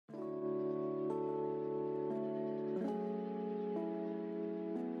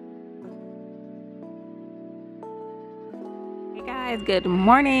Guys, good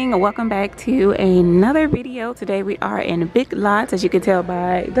morning. Welcome back to another video. Today we are in Biglots, as you can tell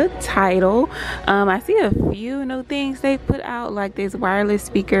by the title. I see a few new things they put out, like this wireless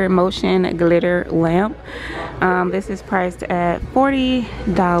speaker motion glitter lamp. This is priced at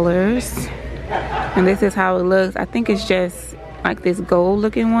 $40, and this is how it looks. I think it's just like this gold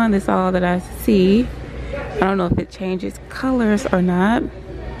looking one. That's all that I see. I don't know if it changes colors or not.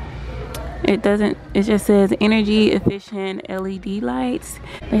 It doesn't, it just says energy efficient LED lights.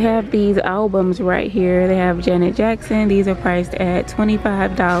 They have these albums right here. They have Janet Jackson. These are priced at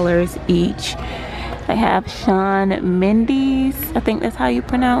 $25 each. They have Shawn Mendes, I think that's how you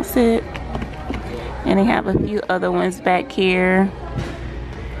pronounce it. And they have a few other ones back here.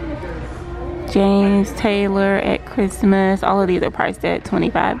 James Taylor at Christmas. All of these are priced at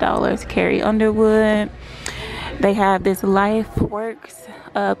 $25. Carrie Underwood. They have this LifeWorks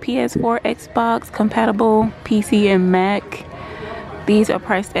PS4, Xbox compatible PC and Mac. These are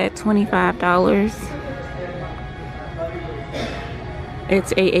priced at $25.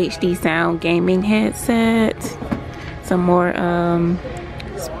 It's a HD sound gaming headset. Some more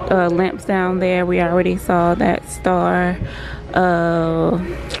lamps down there. We already saw that star.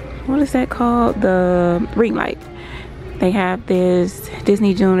 What is that called? The ring light. They have this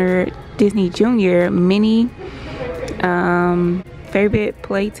Disney Junior mini favorite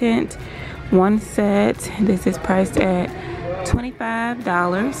play tent, one set. This is priced at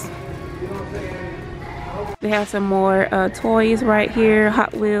 $25. They have some more toys right here.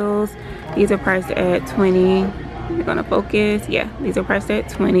 Hot Wheels. These are priced at $20. You're gonna focus. Yeah, these are priced at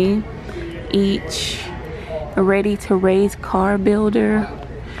 $20 each. A ready to raise car builder.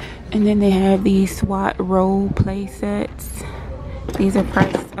 And then they have these SWAT role play sets. These are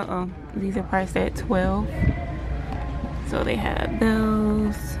priced these are priced at $12. So they have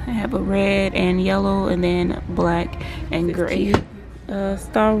those. They have a red and yellow, and then black and gray.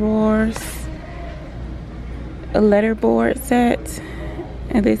 Star Wars, a letterboard set,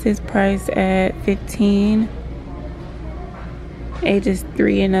 and this is priced at $15. Ages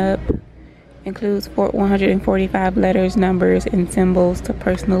 3 and up. Includes 145 letters, numbers, and symbols to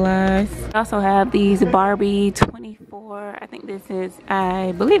personalize. I also have these Barbie 24. I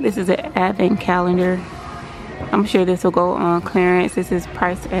believe this is an advent calendar. I'm sure this will go on clearance. This is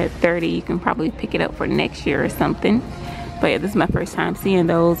priced at $30. You can probably pick it up for next year or something. But yeah, this is my first time seeing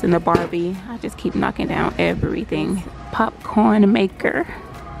those in the Barbie. I just keep knocking down everything. Popcorn maker.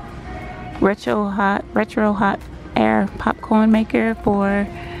 Retro hot air popcorn maker for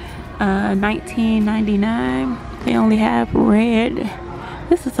 $19.99. They only have red.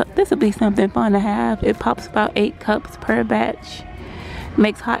 This will be something fun to have. It pops about 8 cups per batch.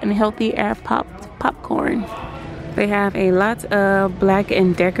 Makes hot and healthy air popcorn. They have a lot of Black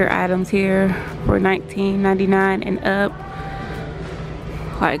 & Decker items here for $19.99 and up.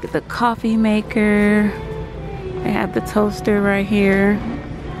 Like the coffee maker. They have the toaster right here.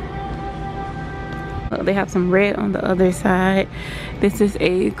 They have some red on the other side. This is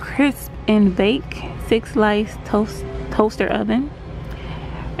a crisp and bake 6-slice toaster oven.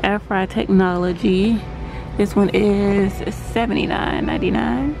 Air fry technology. This one is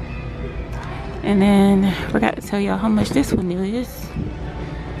 $79.99. And then I forgot to tell y'all how much this one is.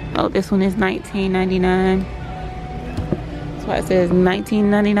 Oh, this one is $19.99. That's why it says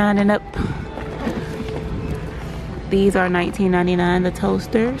 $19.99 and up. These are $19.99, the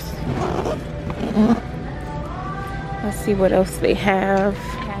toasters. Let's see what else they have.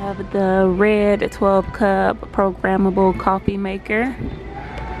 They have the red 12-cup programmable coffee maker.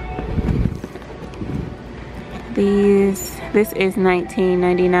 This is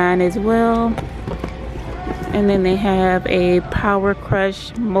 $19.99 as well. And then they have a Power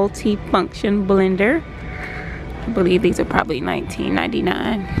Crush multi-function blender. I believe these are probably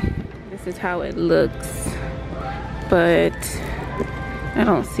 $19.99. This is how it looks, but I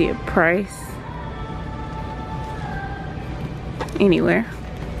don't see a price anywhere.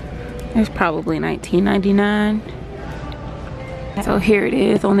 It's probably $19.99. So here it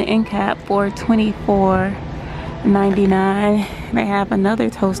is on the end cap for $24.99. They have another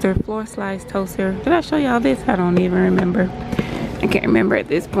toaster, floor slice toaster. Did I show y'all this? I don't even remember. I can't remember at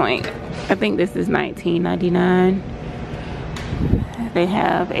this point. I think this is $19.99. They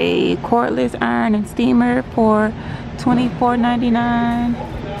have a cordless iron and steamer for $24.99,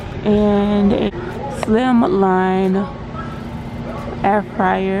 and a slim line air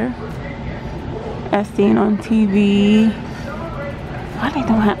fryer as seen on TV. Why they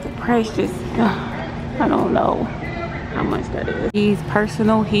don't have the price? Just I don't know how much that is. These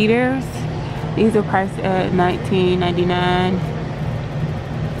personal heaters, these are priced at $19.99.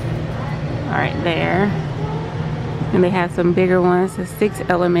 All right, there. And they have some bigger ones, a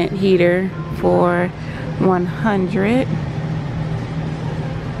 6-element heater for $100.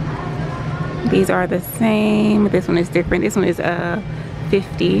 These are the same. This one is different. This one is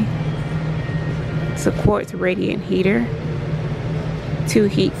 $50. It's a quartz radiant heater, 2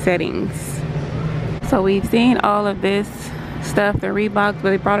 heat settings. So we've seen all of this stuff, the Reeboks,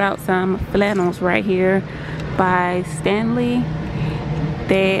 but they brought out some flannels right here by Stanley.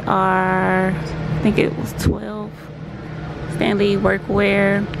 They are, I think it was 12. Stanley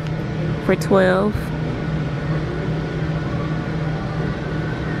workwear for 12.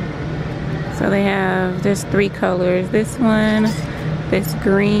 So they have just 3 colors. This one, this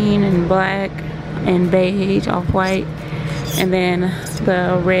green and black and beige, off-white, and then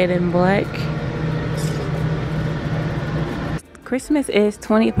the red and black. Christmas is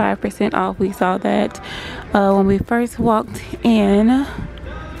 25% off. We saw that when we first walked in.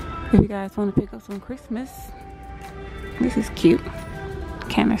 If you guys want to pick up some Christmas, this is cute.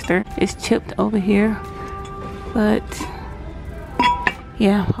 Canister. It's chipped over here, but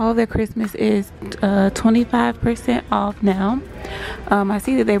yeah, all their Christmas is 25% off now. I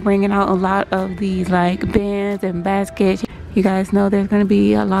see that they're bringing out a lot of these like bins and baskets. You guys know there's going to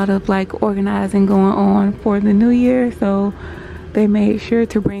be a lot of like organizing going on for the new year, so they made sure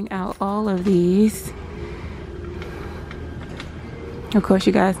to bring out all of these. Of course,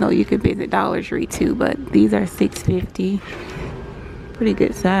 you guys know you could visit Dollar Tree too, but these are $6.50. Pretty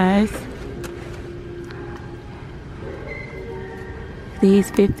good size.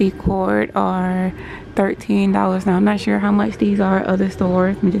 These 50 quart are $13. Now, I'm not sure how much these are at other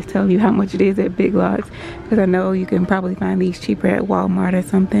stores. I'm just telling you how much it is at Biglots, because I know you can probably find these cheaper at Walmart or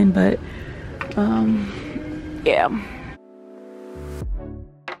something, but yeah.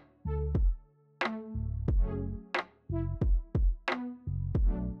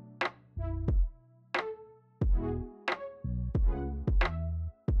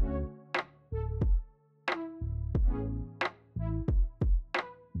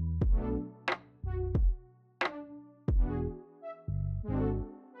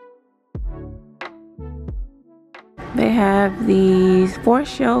 They have these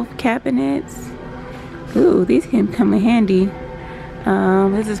 4-shelf cabinets. Ooh, these can come in handy.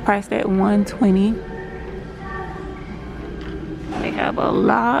 This is priced at $120. They have a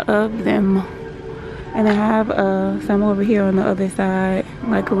lot of them. And they have some over here on the other side,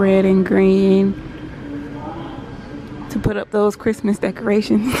 like red and green, to put up those Christmas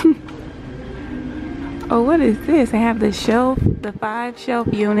decorations. Oh, what is this? I have the shelf, the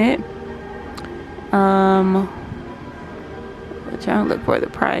 5-shelf unit. Trying to look for the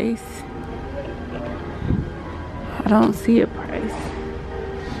price. I don't see a price.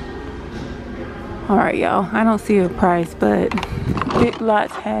 Alright, y'all, I don't see a price, but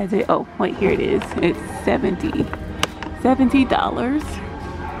Biglots has it. Oh wait, here it is. It's $70.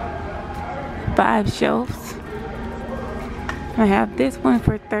 5 shelves. I have this one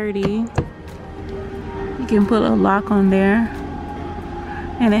for $30. You can put a lock on there,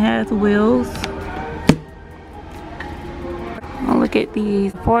 and it has wheels. Look at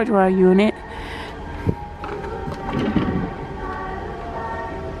these 4-drawer unit.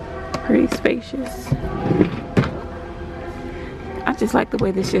 Pretty spacious. I just like the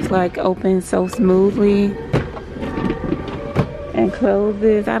way this just like opens so smoothly and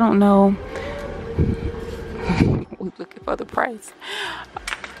closes. I don't know. We're looking for the price.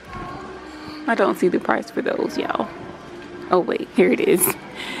 I don't see the price for those, y'all. Oh wait, here it is.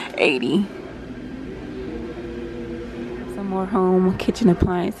 $80. More home kitchen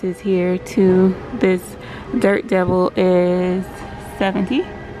appliances here too. This Dirt Devil is $70.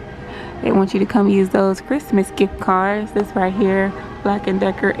 They want you to come use those Christmas gift cards. This right here, Black &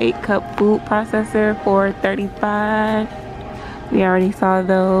 Decker 8-cup food processor for $35. We already saw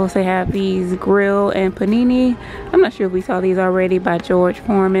those. They have these grill and panini. I'm not sure if we saw these already, by George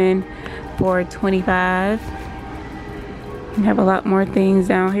Foreman for $25. We have a lot more things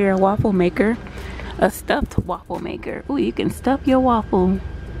down here. A waffle maker. A stuffed waffle maker. Oh, you can stuff your waffle.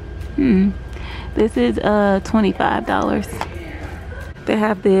 This is $25. They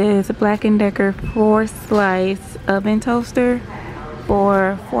have this Black & Decker 4-slice oven toaster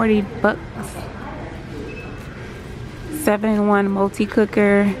for $40. 7-in-1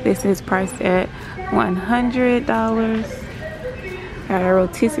 multi-cooker. This is priced at $100. Got a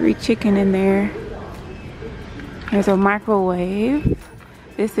rotisserie chicken in there. There's a microwave.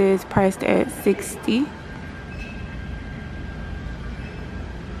 This is priced at $60.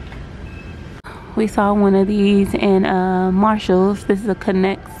 We saw one of these in Marshall's. This is a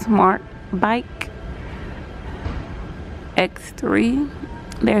Connect Smart Bike X3.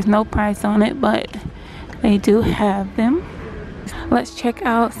 There's no price on it, but they do have them. Let's check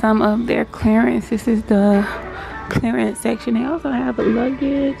out some of their clearance. This is the clearance section. They also have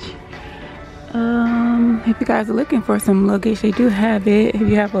luggage. If you guys are looking for some luggage, they do have it. If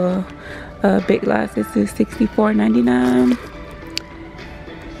you have a Biglots, this is $64.99.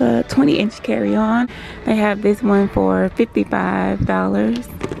 20-inch carry-on. They have this one for $55.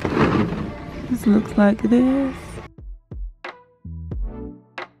 This looks like this.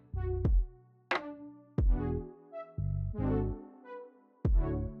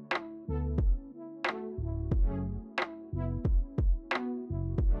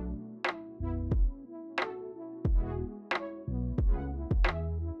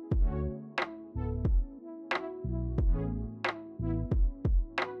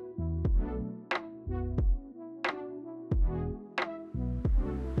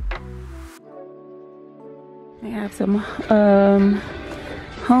 They have some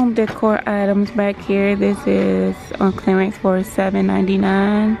home decor items back here. This is on clearance for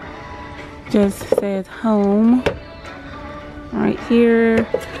 $7.99. Just says home right here.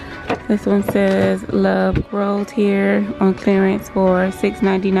 This one says Love Grows here on clearance for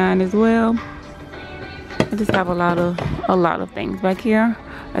 $6.99 as well. I just have a lot of things back here.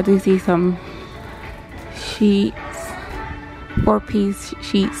 I do see some sheets, 4-piece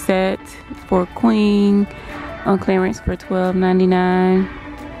sheet set for queen on clearance for $12.99.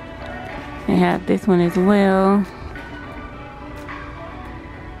 They have this one as well.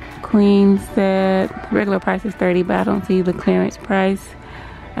 Queen set. Regular price is $30, but I don't see the clearance price.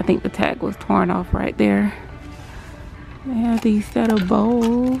 I think the tag was torn off right there. They have these set of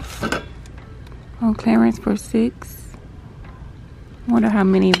bowls on clearance for $6. Wonder how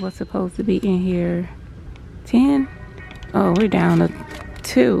many was supposed to be in here. 10? Oh, we're down to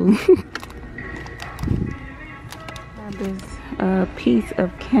 2. This piece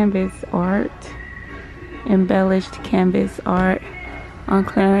of canvas art, embellished canvas art on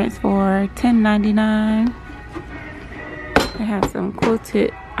clearance for $10.99. They have some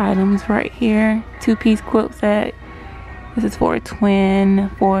quilted items right here. 2-piece quilt set. This is for a twin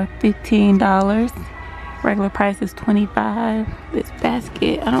for $15. Regular price is $25. This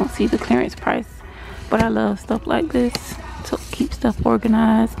basket, I don't see the clearance price, but I love stuff like this to keep stuff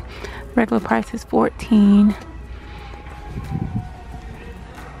organized. Regular price is $14.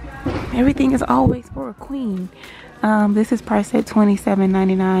 Everything is always for a queen. This is priced at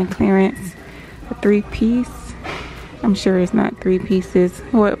 $27.99 clearance. A 3-piece. I'm sure it's not 3 pieces.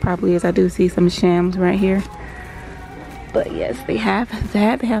 Well, it probably is. I do see some shams right here. But yes, they have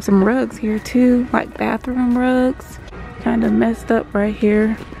that. They have some rugs here too, like bathroom rugs. Kind of messed up right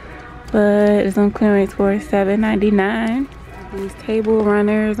here, but it's on clearance for $7.99. These table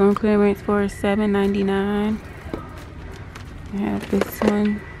runners on clearance for $7.99. I have this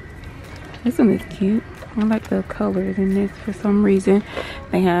one. This one is cute. I like the colors in this for some reason.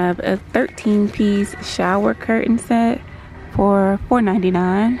 They have a 13-piece shower curtain set for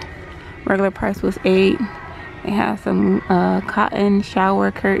 $4.99. Regular price was $8. They have some cotton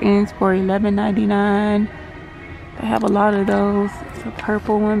shower curtains for $11.99. They have a lot of those. It's a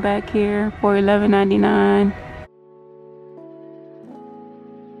purple one back here for $11.99.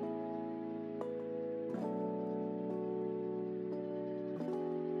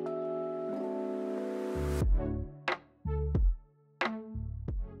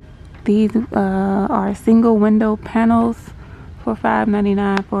 These are single window panels for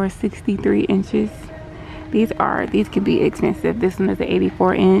 $5.99 for 63 inches. These can be expensive. This one is an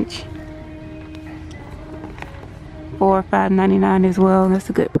 84-inch for $5.99 as well. That's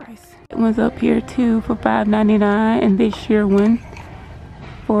a good price. It one's up here too for $5.99, and this sheer one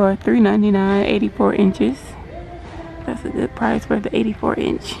for $3.99, 84 inches. That's a good price for the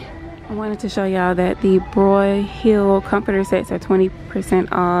 84-inch. I wanted to show y'all that the Broyhill comforter sets are 20%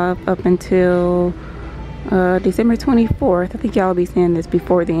 off up until December 24th. I think y'all will be seeing this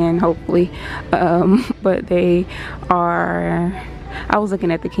before then, hopefully. But they are, I was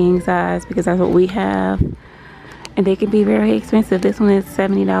looking at the king size because that's what we have, and they can be very expensive. This one is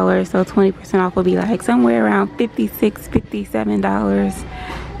 $70, so 20% off will be like somewhere around $56, $57.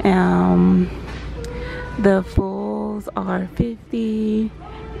 The fulls are $50,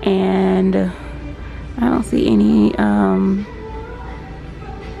 and I don't see any.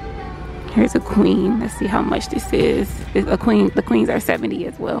 Here's a queen. Let's see how much this is. It's a queen. The queens are $70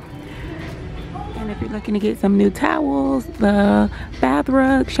 as well. And if you're looking to get some new towels, the bath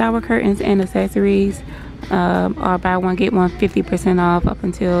rug, shower curtains, and accessories are buy one get one 50% off up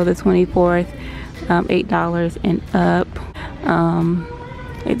until the 24th. $8 and up.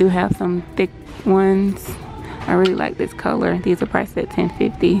 They do have some thick ones. I really like this color. These are priced at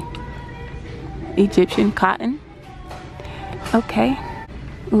 $10.50. Egyptian cotton. Okay.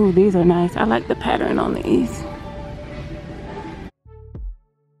 Ooh, these are nice. I like the pattern on these.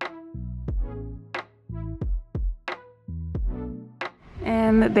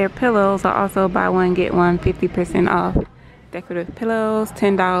 And their pillows are also buy one get one 50% off. Decorative pillows,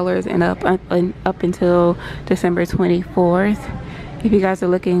 $10 and up until December 24th. If you guys are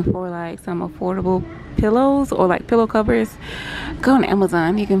looking for like some affordable pillows or like pillow covers, go on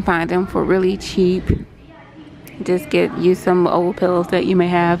Amazon. You can find them for really cheap. Just use some old pillows that you may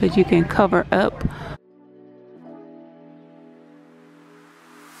have that you can cover up.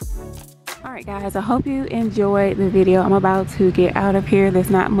 Alright guys, I hope you enjoyed the video. I'm about to get out of here. There's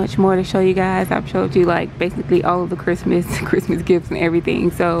not much more to show you guys. I've showed you like basically all of the Christmas gifts and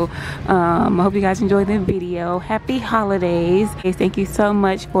everything. So I hope you guys enjoyed the video. Happy holidays. Thank you so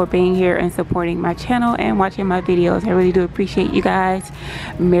much for being here and supporting my channel and watching my videos. I really do appreciate you guys.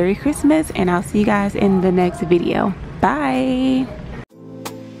 Merry Christmas, and I'll see you guys in the next video. Bye.